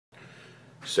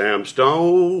Sam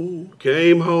Stone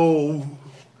came home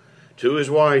to his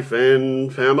wife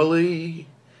and family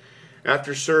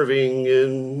after serving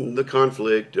in the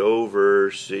conflict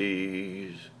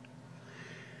overseas.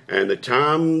 And the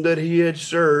time that he had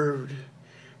served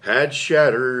had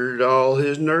shattered all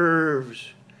his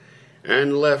nerves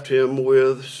and left him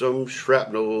with some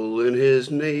shrapnel in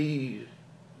his knee.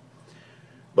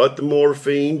 But the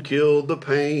morphine killed the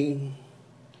pain,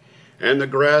 and the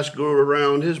grass grew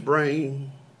around his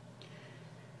brain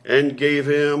and gave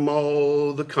him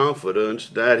all the confidence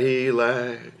that he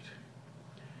lacked.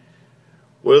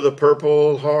 With a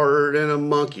purple heart and a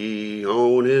monkey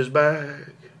on his back,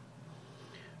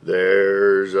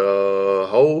 there's a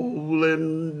hole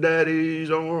in Daddy's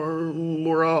arm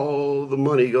where all the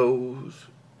money goes.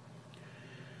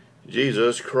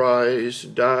 Jesus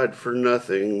Christ died for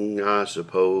nothing, I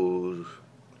suppose.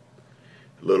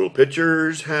 Little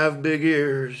pitchers have big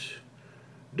ears,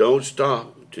 don't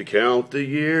stop to count the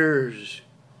years,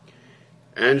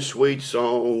 and sweet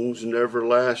songs never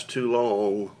last too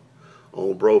long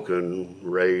on broken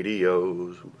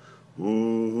radios.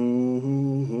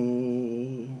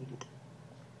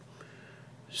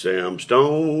 Sam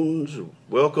Stone's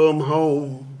welcome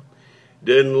home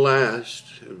didn't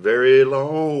last very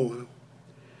long.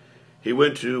 He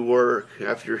went to work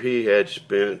after he had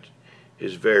spent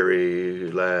his very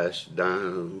last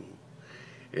dime.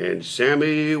 And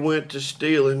Sammy went to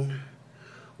stealing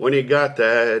when he got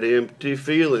that empty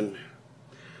feeling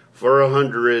for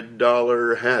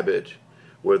 $100 habit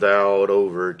without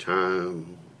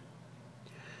overtime.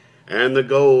 And the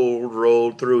gold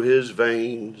rolled through his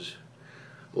veins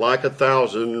like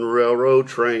 1,000 railroad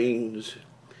trains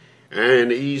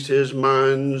and eased his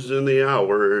mind in the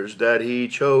hours that he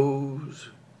chose,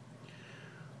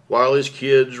 while his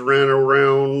kids ran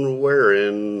around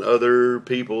wearing other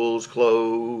people's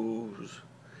clothes.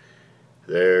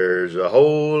 There's a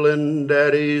hole in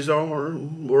Daddy's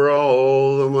arm where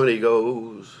all the money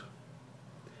goes.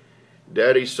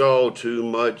 Daddy saw too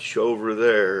much over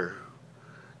there,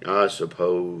 I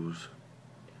suppose.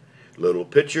 Little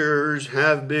pitchers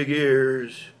have big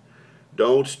ears,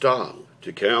 don't stop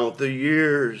to count the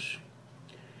years,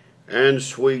 and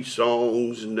sweet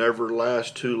songs never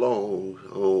last too long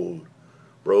on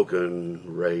broken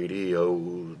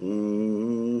radios.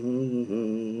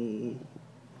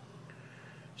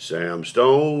 Sam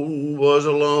Stone was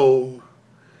alone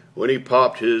when he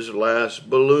popped his last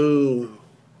balloon,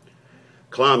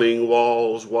 climbing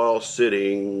walls while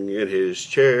sitting in his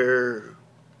chair.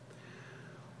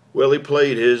 Well, he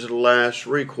played his last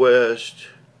request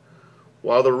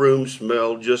while the room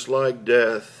smelled just like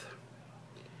death,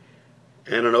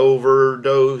 and an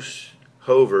overdose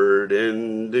hovered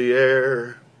in the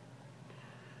air.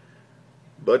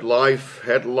 But life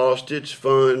had lost its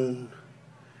fun,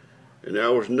 and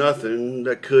there was nothing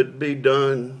that could be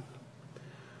done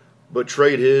but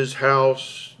trade his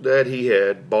house that he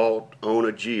had bought on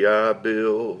a GI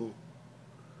Bill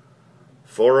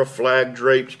for a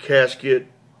flag-draped casket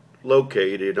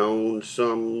located on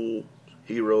some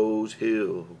hero's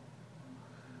hill.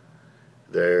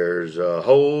 There's a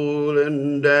hole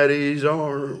in Daddy's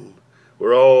arm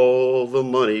where all the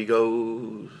money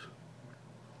goes.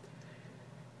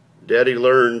 Daddy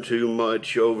learned too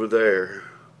much over there,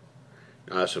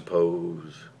 I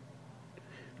suppose.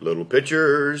 Little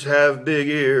pitchers have big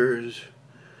ears,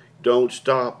 don't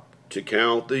stop to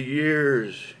count the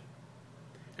years,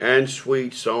 and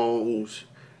sweet songs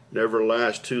never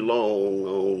last too long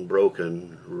on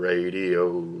broken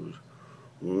radios.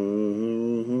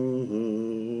 Mm-hmm.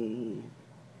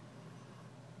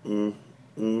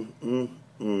 Mm-hmm.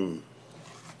 Mm-hmm.